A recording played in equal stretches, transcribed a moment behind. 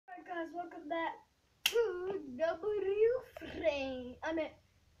guys, welcome back to W Frame.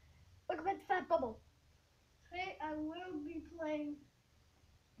 Welcome back to Fat Bubble. Today I will be playing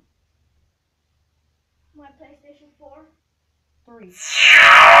my PlayStation 4. 3.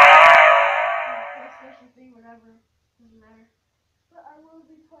 PlayStation 3, whatever, doesn't matter. But I will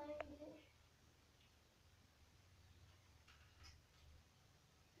be playing it.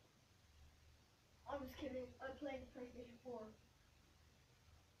 I'm just kidding, I'm playing PlayStation 4.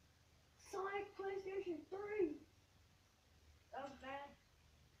 Sonic PlayStation 3! That was bad.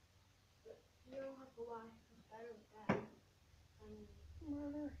 But you don't have to lie, it's better with that.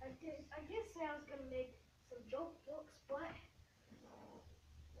 I did say I was gonna make some joke books, but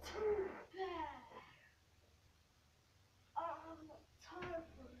too bad. I don't have enough time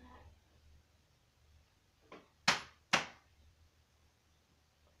for that.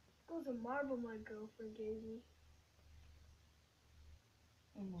 That was a marble my girlfriend gave me.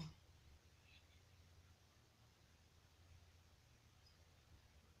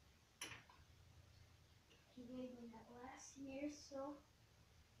 He gave me that last year, so.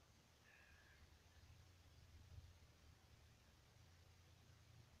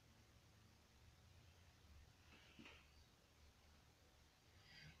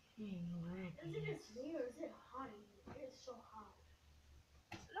 Is it just me or is it hot in here? It is so hot.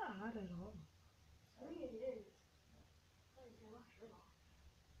 It's not hot at all. For me it is. I can take my shirt off.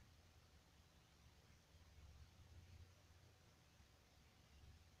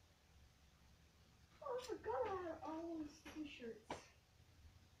 Oh, I forgot I had all these t-shirts.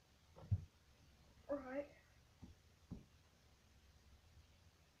 Alright.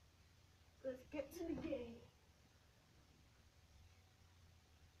 Let's get to the game.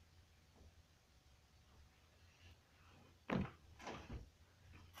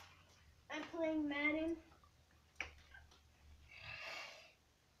 I'm playing Madden.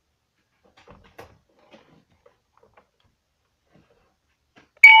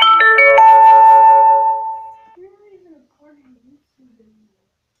 You're not even a part of YouTube anymore.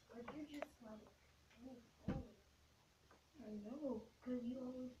 Like, you're just like, I know, because you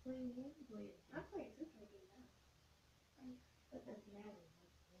always play gameplay. I play a different game now. But that's Madden.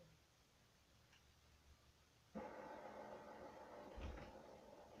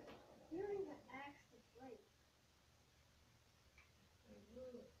 You don't even ask to play.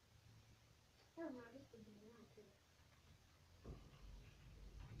 Never mind, this would be now too.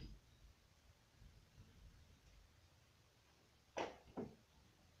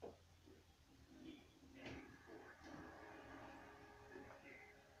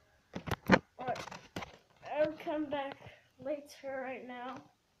 Alright, I'll come back later right now.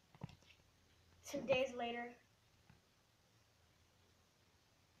 2 days later.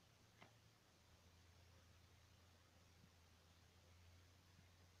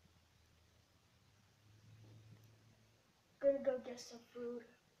 Gonna go get some food.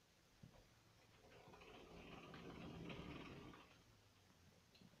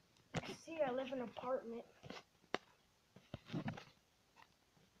 You see, I live in an apartment.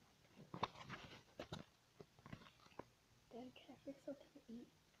 Daddy, can I fix something to eat?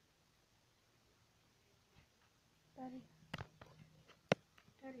 Daddy.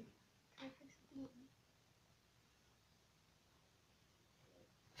 Daddy, can I fix something to eat?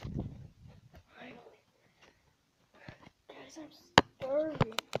 Finally. Guys, I'm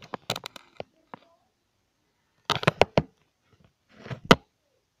starving.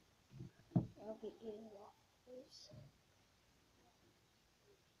 I'll be eating waffles.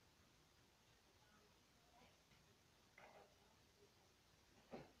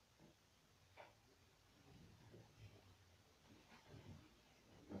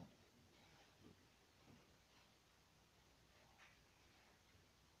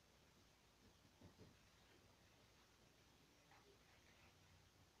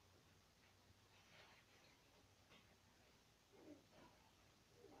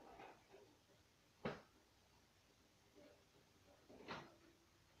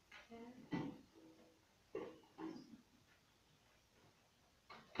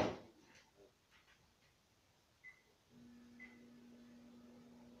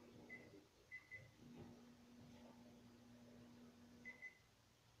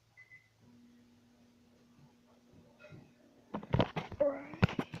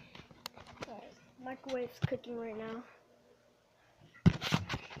 Alright, microwave's cooking right now.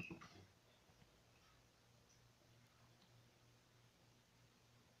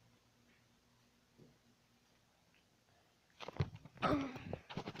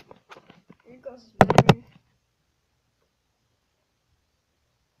 Here goes Madden.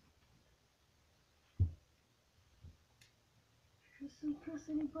 just press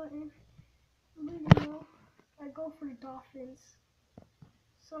any button. But you know, I go for the Dolphins.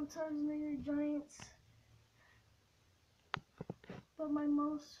 Sometimes New York Giants. But my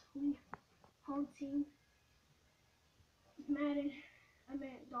mostly home team is Madden. I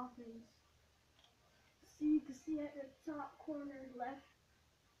meant Dolphins. See, you can see at the top corner left.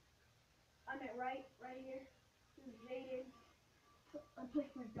 I meant right here. This is Jaden. I play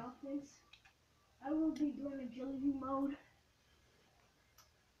for Dolphins. I will be doing agility mode.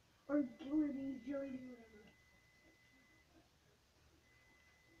 Or agility, whatever.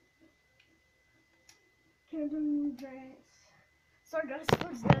 Can't do New Giants. Sorry guys,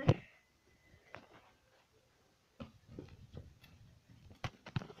 what's that?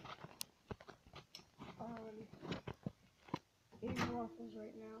 Eating waffles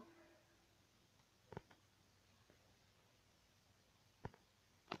right now.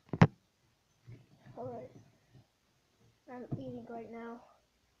 Alright. I'm eating right now.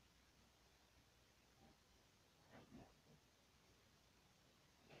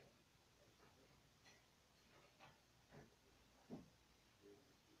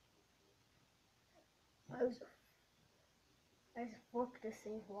 I just forked the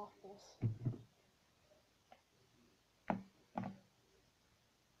same waffles.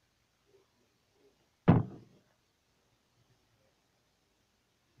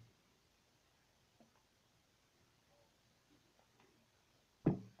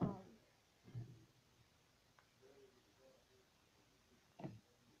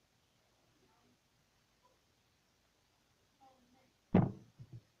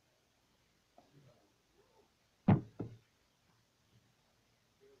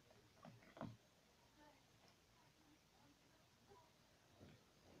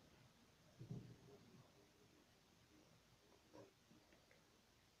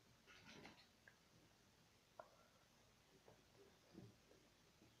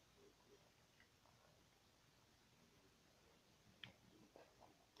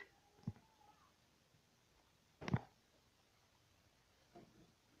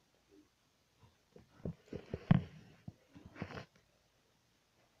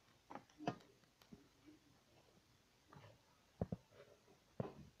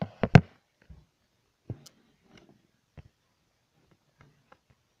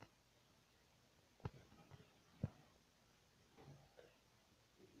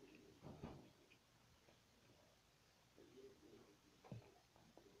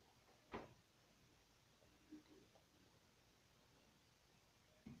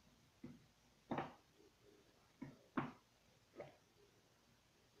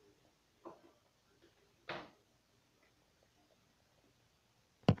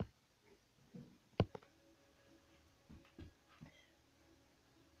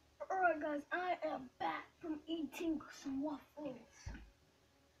 Alright guys, I am back from eating some waffles.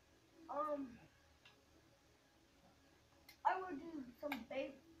 I will do some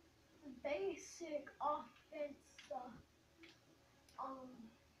basic offense stuff.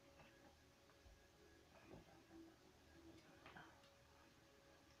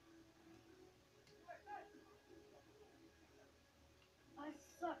 I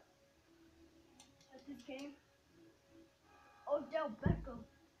suck at this game. Odell Beckham.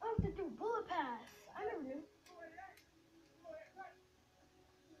 I have to do bullet pass. I never knew.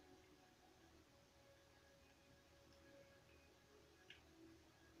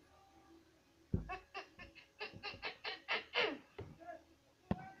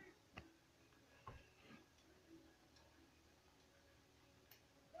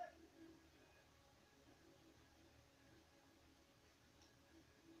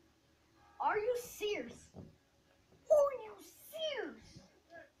 Are you serious? Are you serious?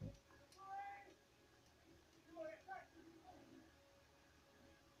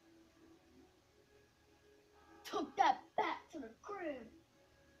 Took that back to the crib.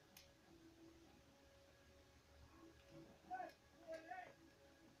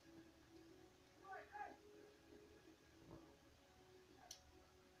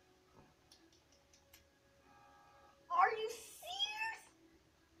 Are you serious?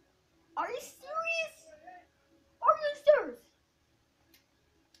 Are you serious? Are you serious?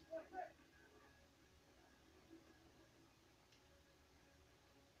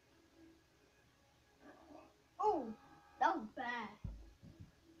 Oh, that was bad.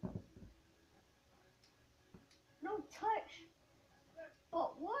 No touch.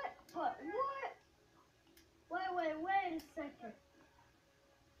 But what? But what? Wait a second.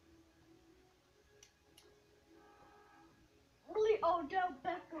 Really, Odell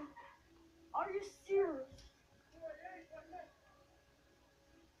Beckham? Are you serious?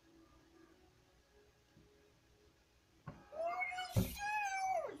 Are you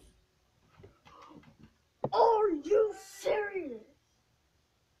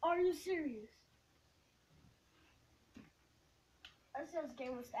too serious. I said this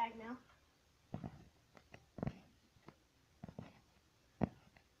game was stacked now.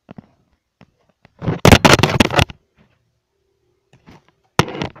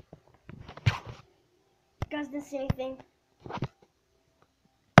 You guys didn't see anything.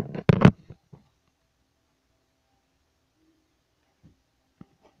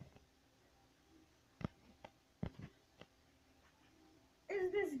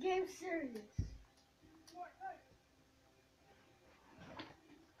 Is this game serious?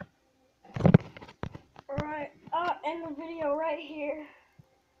 Alright, I'll end the video right here.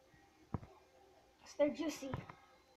 Stay juicy.